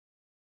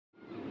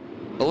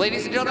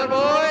Ladies and gentlemen,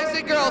 boys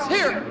and girls,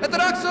 here at the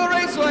Knoxville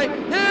Raceway,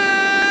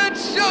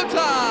 it's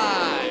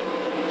showtime!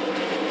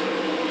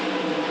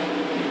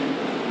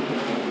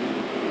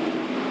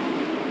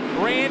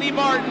 Randy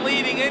Martin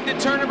leading into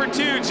turn number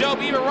 2. Joe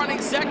Beaver running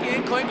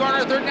second. Clint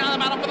Garner third down the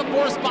battle for the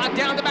 4th spot.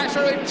 Down the back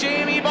straightaway.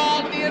 Jamie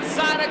Ball to the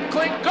inside of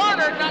Clint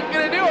Garner. Not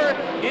going to do her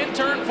in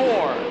turn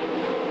 4.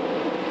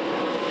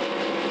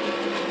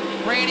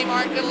 Randy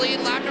Martin could lead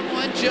lap number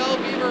 1. Joe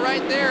Beaver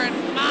right there.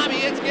 And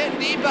mommy, it's getting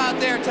deep out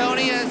there,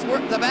 Tony, as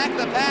we're the back of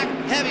the pack.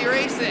 Heavy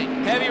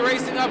racing. Heavy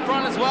racing up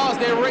front as well as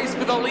they race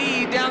for the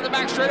lead. Down the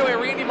back straightaway.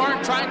 Randy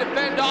Martin trying to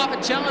fend off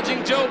and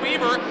challenging Joe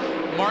Beaver.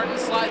 Martin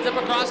slides up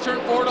across turn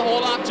 4 to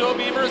hold off Joe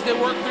Beaver as they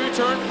work through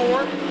turn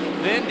 4.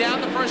 Then down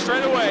the front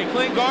straightaway.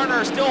 Clint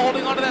Garner still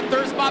holding on to that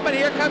 3rd spot, but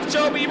here comes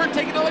Joe Beaver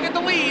taking a look at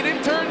the lead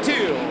in turn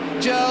 2.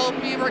 Joe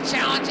Beaver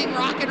challenging,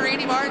 rocking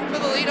Randy Martin for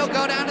the lead. He'll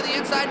go down to the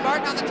inside.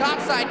 Martin on the top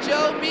side.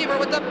 Joe Beaver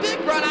with a big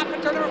run off in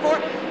turn number 4.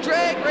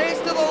 Drag race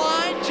to the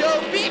line.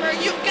 Joe Beaver,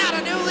 you've got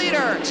a new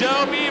leader.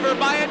 Joe Beaver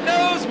by a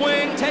nose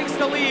wing takes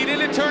the lead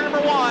into turn number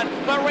 1.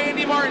 But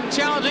Randy Martin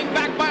challenging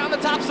back by on the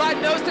top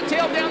side. Nose to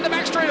tail down the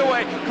back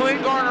straightaway.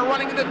 Clint Garner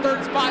running in the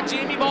 3rd spot.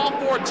 Jamie Ball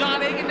 4.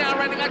 John Hagan now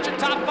running at your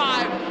top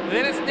 5.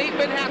 Then it's Nate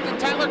Benhampton,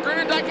 Tyler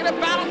Grinendike in a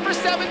battle for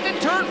 7th in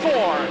turn 4.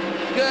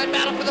 Good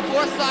battle for the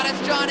 4th spot.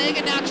 It's John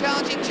Hagan now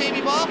challenging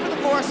Jamie Ball for the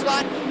 4th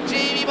spot.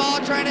 Jamie Ball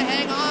trying to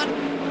hang on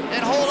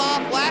and hold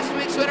off last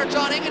week's winner,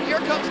 John Hagan. Here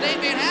comes Nate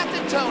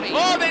Benhampton, Tony.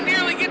 Oh, they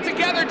nearly get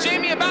together.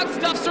 Jamie about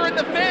stuffs her in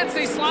the fence.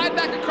 They slide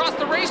back across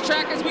the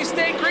racetrack as we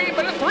stay green,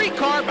 but a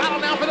 3-car battle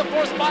now for the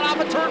 4th spot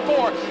off of turn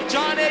 4.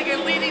 John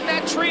Hagan leading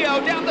that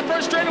trio down the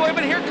first straightaway,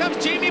 but here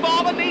comes Jamie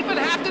Ball, but Nate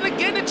Benhampton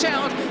again to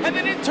challenge. And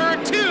then in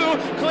turn 2,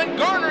 Clint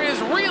Garner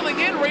is reeling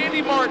in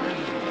Randy Martin.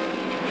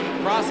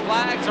 Cross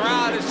flags are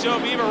out as Joe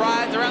Beaver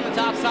rides around the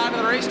top side of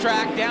the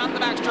racetrack, down the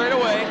back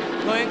straightaway.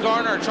 Clint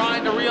Garner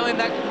trying to reel in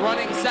that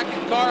running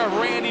 2nd car of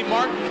Randy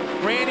Martin.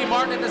 Randy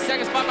Martin in the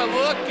 2nd spot, but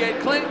look at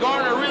Clint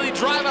Garner really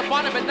drive up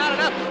on him, but not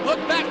enough.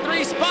 Look back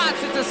 3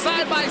 spots. It's a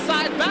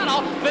side-by-side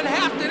battle.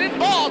 Benhampton and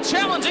Ball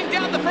challenging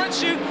down the front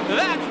chute.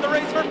 That's the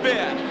race for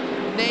 5th.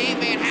 Nate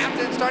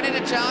Benhampton starting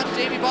to challenge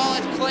Jamie Ball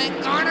as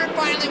Clint Garner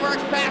finally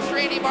works past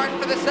Randy Martin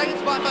for the 2nd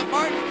spot, but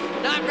Martin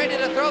not ready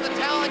to throw the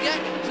towel in yet.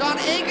 John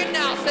Hagan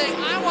now saying,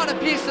 I want a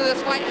piece of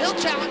this fight. He'll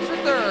challenge for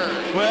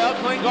 3rd. Well,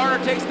 Clint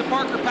Garner takes the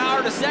Parker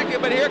Power to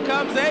 2nd, but here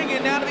comes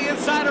Hagan down to the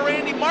inside of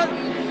Randy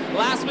Martin.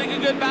 Last week, a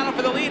good battle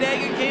for the lead.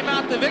 Hagan came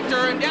out the victor,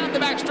 and down the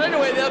back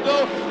straightaway, they'll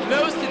go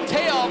nose to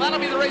tail. That'll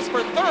be the race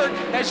for 3rd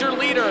as your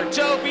leader.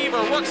 Joe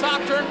Beaver works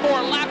off turn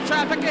 4. Lap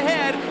traffic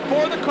ahead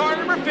for the car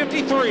number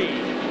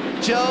 53.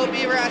 Joe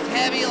Beaver has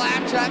heavy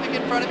lap traffic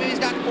in front of him. He's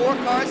got 4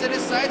 cars in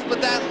his sights,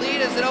 but that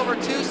lead is at over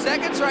 2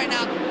 seconds right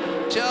now.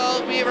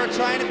 Joe Beaver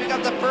trying to pick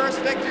up the first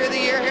victory of the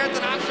year here at the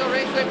Knoxville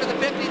Raceway for the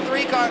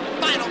 53 car.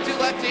 Final 2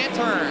 left-hand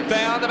turns.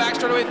 Down the back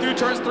straightaway through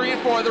turns 3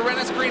 and 4. The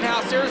Rennis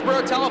Greenhouse,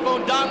 Searsboro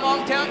Telephone, Don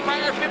Longtown,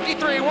 Crier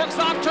 53 works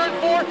off turn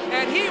 4,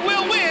 and he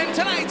will win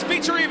tonight's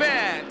feature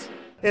event.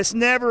 It's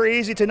never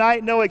easy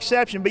tonight, no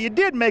exception, but you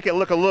did make it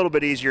look a little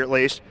bit easier at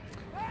least.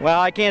 Well,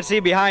 I can't see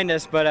behind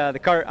us, but the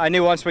car, I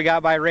knew once we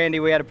got by Randy,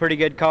 we had a pretty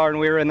good car and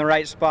we were in the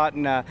right spot,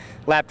 and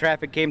lap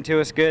traffic came to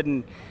us good,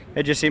 and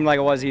it just seemed like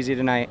it was easy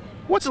tonight.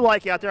 What's it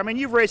like out there? I mean,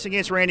 you've raced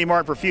against Randy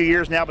Martin for a few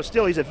years now, but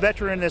still he's a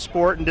veteran in this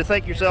sport, and to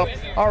think yourself,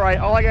 all right,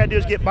 all I got to do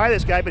is get by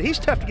this guy, but he's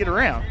tough to get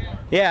around.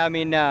 Yeah, I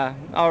mean,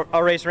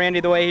 I'll race Randy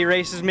the way he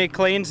races me,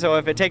 clean, so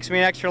if it takes me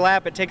an extra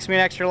lap, it takes me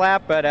an extra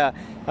lap, but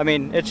I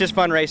mean, it's just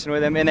fun racing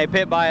with him, and they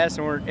pit by us,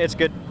 and it's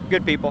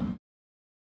good people.